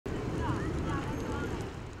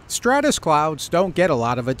Stratus clouds don't get a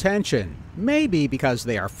lot of attention, maybe because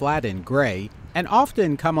they are flat and gray and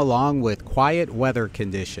often come along with quiet weather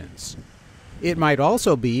conditions. It might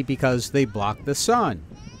also be because they block the sun,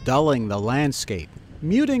 dulling the landscape,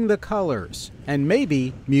 muting the colors, and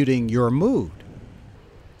maybe muting your mood.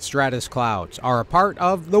 Stratus clouds are a part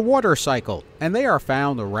of the water cycle, and they are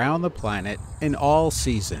found around the planet in all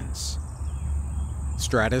seasons.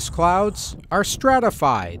 Stratus clouds are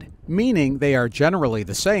stratified, meaning they are generally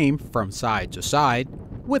the same from side to side,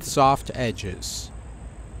 with soft edges.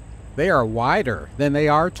 They are wider than they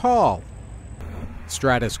are tall.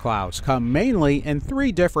 Stratus clouds come mainly in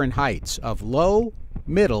three different heights of low,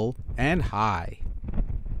 middle, and high.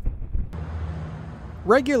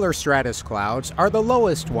 Regular stratus clouds are the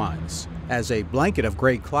lowest ones. As a blanket of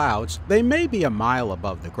gray clouds, they may be a mile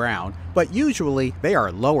above the ground, but usually they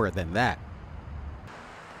are lower than that.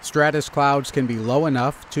 Stratus clouds can be low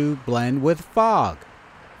enough to blend with fog.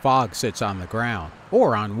 Fog sits on the ground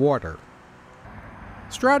or on water.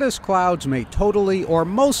 Stratus clouds may totally or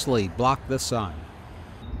mostly block the sun.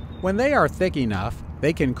 When they are thick enough,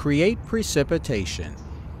 they can create precipitation.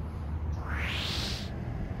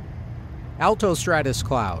 Altostratus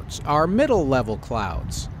clouds are middle-level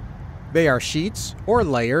clouds. They are sheets or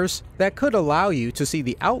layers that could allow you to see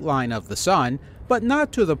the outline of the sun, but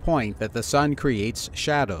not to the point that the sun creates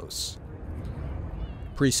shadows.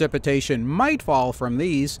 Precipitation might fall from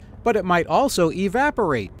these, but it might also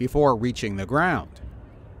evaporate before reaching the ground.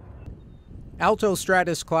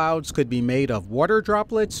 Altostratus clouds could be made of water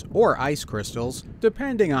droplets or ice crystals,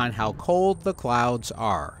 depending on how cold the clouds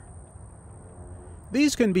are.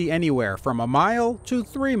 These can be anywhere from a mile to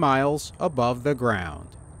 3 miles above the ground.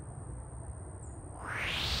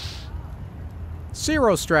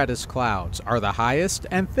 Cirrostratus clouds are the highest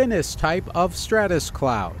and thinnest type of stratus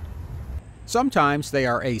cloud. Sometimes they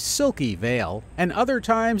are a silky veil, and other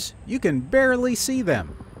times you can barely see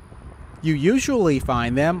them. You usually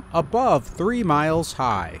find them above 3 miles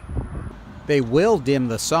high. They will dim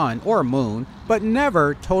the sun or moon, but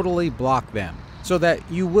never totally block them, so that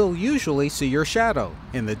you will usually see your shadow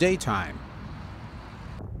in the daytime.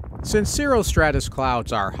 Since cirrostratus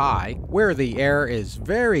clouds are high, where the air is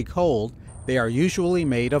very cold, they are usually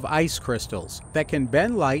made of ice crystals that can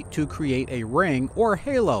bend light to create a ring or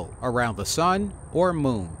halo around the sun or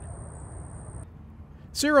moon.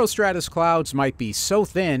 Cirrostratus clouds might be so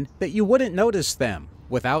thin that you wouldn't notice them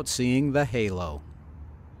without seeing the halo.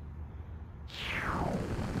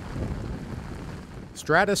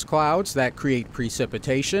 Stratus clouds that create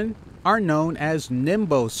precipitation are known as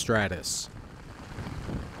nimbostratus.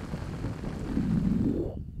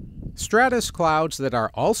 Stratus clouds that are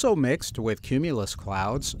also mixed with cumulus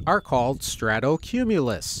clouds are called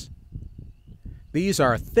stratocumulus. These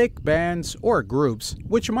are thick bands or groups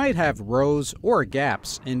which might have rows or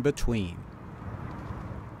gaps in between.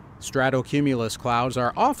 Stratocumulus clouds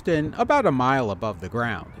are often about a mile above the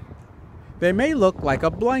ground. They may look like a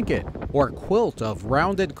blanket or quilt of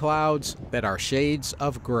rounded clouds that are shades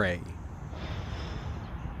of gray.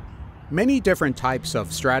 Many different types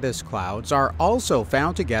of stratus clouds are also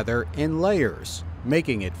found together in layers,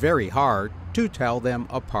 making it very hard to tell them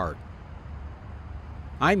apart.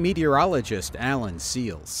 I'm meteorologist Alan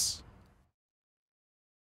Seals.